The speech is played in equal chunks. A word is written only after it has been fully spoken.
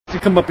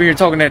come up in here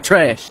talking that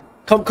trash.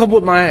 Come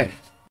with my ass.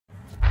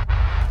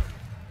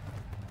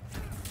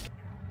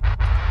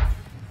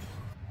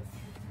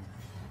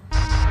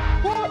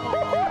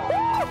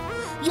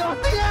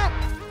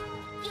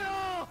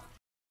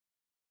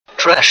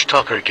 Trash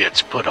talker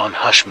gets put on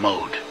hush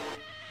mode.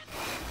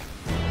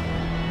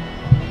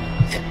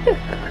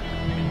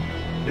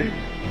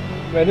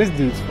 Man, this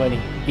dude's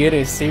funny. Get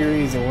a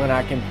series, and when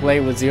I can play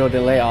with zero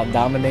delay, I'll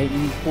dominate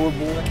you, poor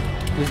boy.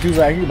 This dude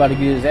right here about to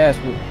get his ass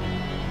whooped.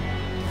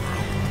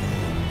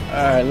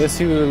 Alright, let's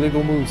see what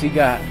illegal moves he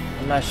got.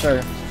 I'm not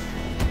sure.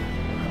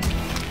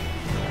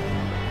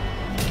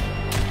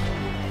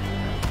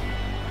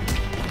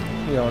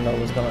 You don't know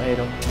what's gonna hit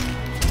him.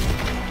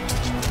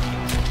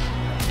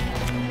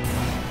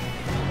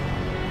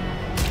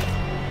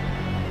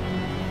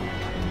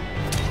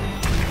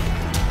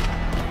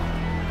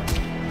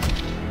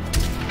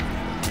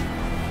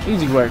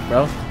 Easy work,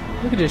 bro.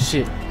 Look at this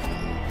shit.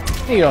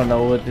 He don't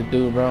know what to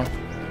do, bro.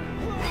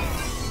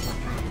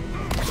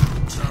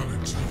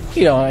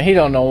 He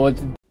don't know what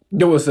to do.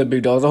 Yo, what's up,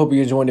 big dogs? I hope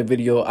you enjoyed the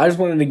video. I just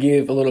wanted to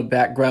give a little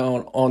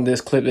background on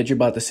this clip that you're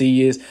about to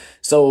see.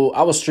 So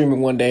I was streaming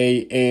one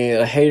day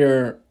and a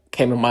hater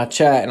came in my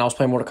chat and I was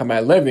playing Mortal Kombat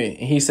 11 and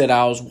he said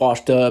I was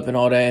washed up and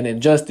all that and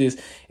Injustice,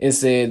 and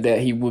said that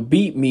he would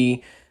beat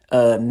me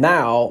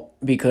now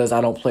because I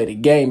don't play the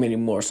game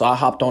anymore. So I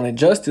hopped on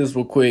Injustice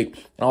real quick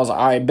and I was like,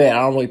 all right, bet,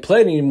 I don't really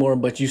play it anymore,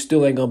 but you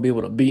still ain't gonna be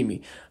able to beat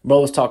me.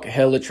 Bro was talking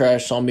hella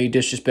trash on me,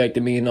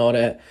 disrespecting me and all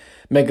that,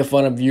 making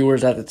fun of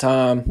viewers at the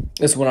time.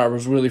 This is when I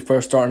was really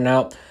first starting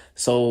out.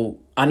 So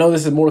I know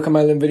this is Mortal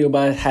Kombat 11 video,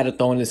 but I had to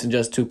throw in this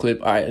Injustice 2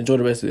 clip. All right, enjoy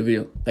the rest of the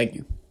video. Thank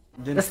you.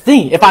 That's the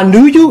thing. If I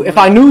knew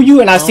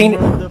you and I seen,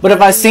 but if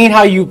I seen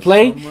how you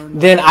play,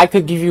 then I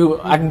can give you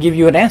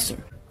an answer.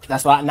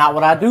 That's not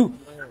what I do.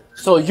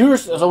 So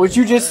what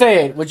you just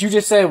said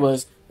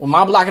was, when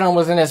my blocking arm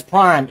was in its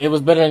prime, it was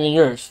better than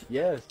yours.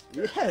 Yes,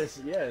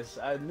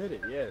 I admit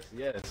it,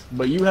 yes.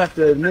 But you have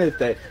to admit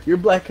that your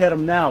Black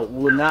Adam now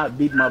will not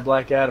beat my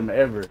Black Adam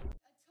ever.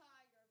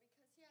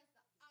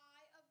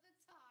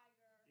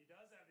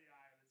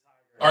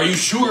 Are you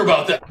sure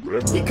about that?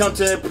 He come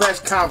to the press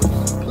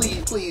conference.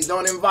 Please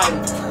don't invite me.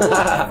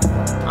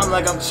 I'm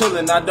like, I'm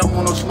chilling. I don't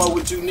want no smoke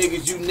with you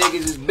niggas. You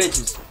niggas is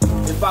bitches.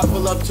 If I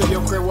pull up to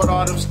your crib with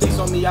all them sticks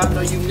on me, I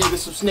know you niggas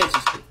some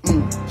snitches.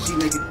 She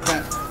make it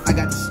clap. I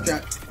got the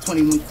strap.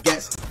 21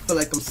 gats. Feel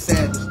like I'm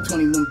savage.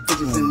 21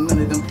 bitches and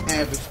none of them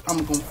average.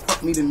 I'm gonna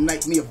fuck me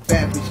tonight, me a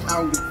bad bitch. I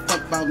don't give a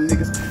fuck about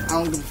niggas. I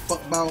don't give a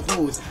fuck about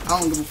hoes. I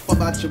don't give a fuck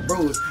about your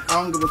bros. I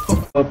don't give a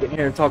fuck. Up in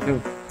here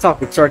talking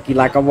turkey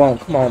like I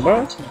won't. Come on,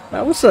 bro.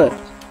 Man, what's up?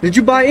 Did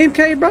you buy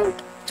MK, bro?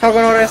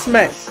 Talking all that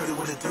smack.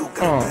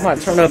 Oh, I might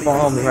turn up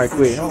on homie right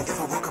quick. Oh.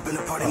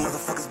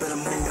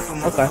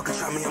 Okay.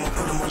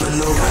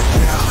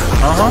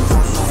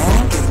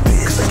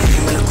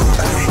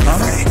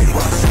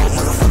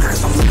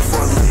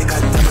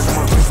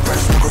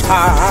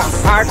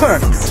 Alright, come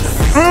on.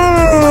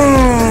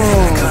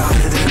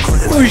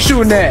 Who you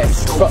shooting at?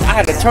 Bro, I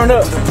had to turn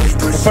up in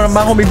front of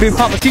my homie Big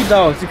Papa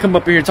T-Dogs. You come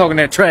up in here talking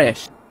that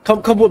trash.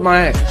 Come with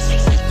my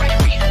ass.